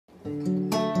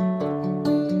And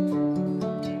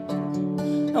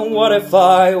what if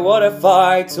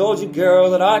I told you,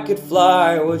 girl, that I could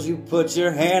fly? Would you put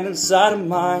your hand inside of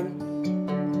mine?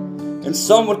 And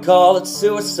some would call it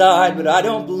suicide, but I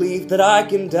don't believe that I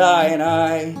can die, and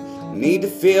I need to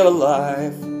feel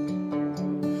alive.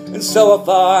 And so if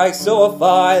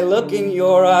I look in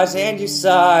your eyes and you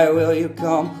sigh, will you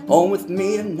come home with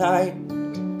me tonight?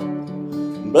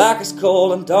 Black as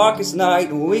coal and dark as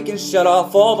night, we can shut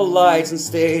off all the lights and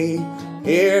stay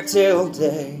here till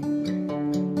day.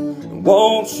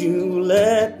 Won't you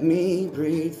let me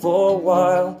breathe for a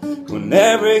while, when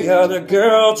every other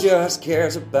girl just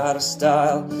cares about a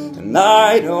style? And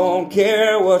I don't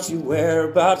care what you wear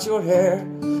about your hair,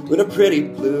 but a pretty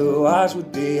blue eyes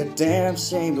would be a damn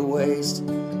shame to waste.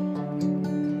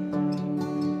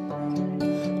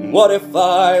 What if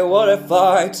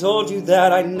I told you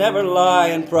that I'd never lie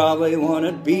and probably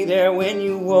wouldn't be there when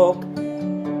you woke?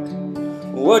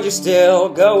 Would you still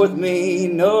go with me?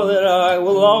 Know that I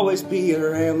will always be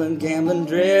a rambling, gambling,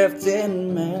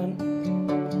 drifting man.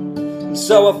 And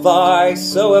so if I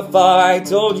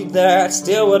told you that,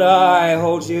 still would I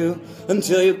hold you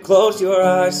until you closed your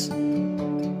eyes?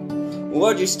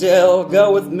 Would you still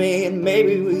go with me, and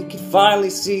maybe we could finally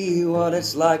see what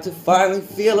it's like to finally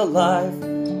feel alive?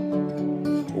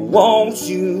 Won't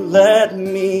you let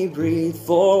me breathe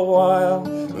for a while,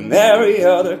 when every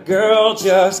other girl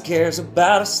just cares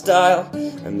about a style?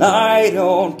 And I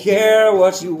don't care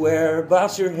what you wear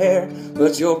about your hair,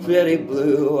 but your pretty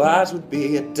blue eyes would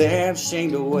be a damn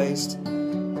shame to waste.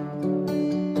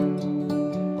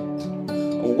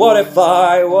 What if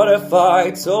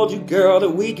I told you, girl,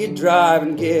 that we could drive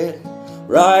and get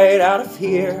right out of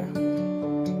here?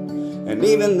 And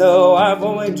even though I've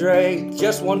only drank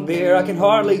just one beer, I can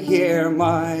hardly hear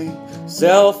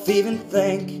myself even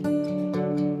think.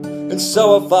 And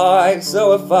so if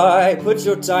I put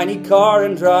your tiny car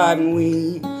in drive and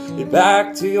we get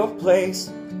back to your place,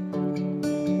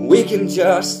 we can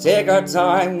just take our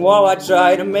time while I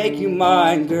try to make you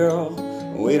mine, girl.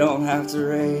 We don't have to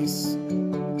race.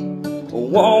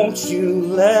 Won't you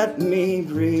let me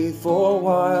breathe for a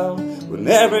while, when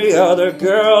every other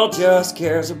girl just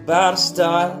cares about a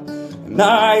style? And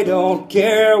I don't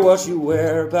care what you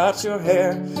wear about your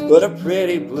hair, but a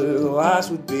pretty blue eyes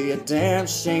would be a damn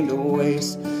shame to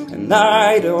waste. And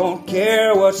I don't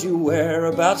care what you wear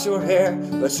about your hair,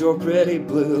 but your pretty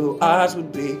blue eyes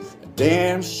would be a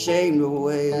damn shame to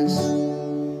waste.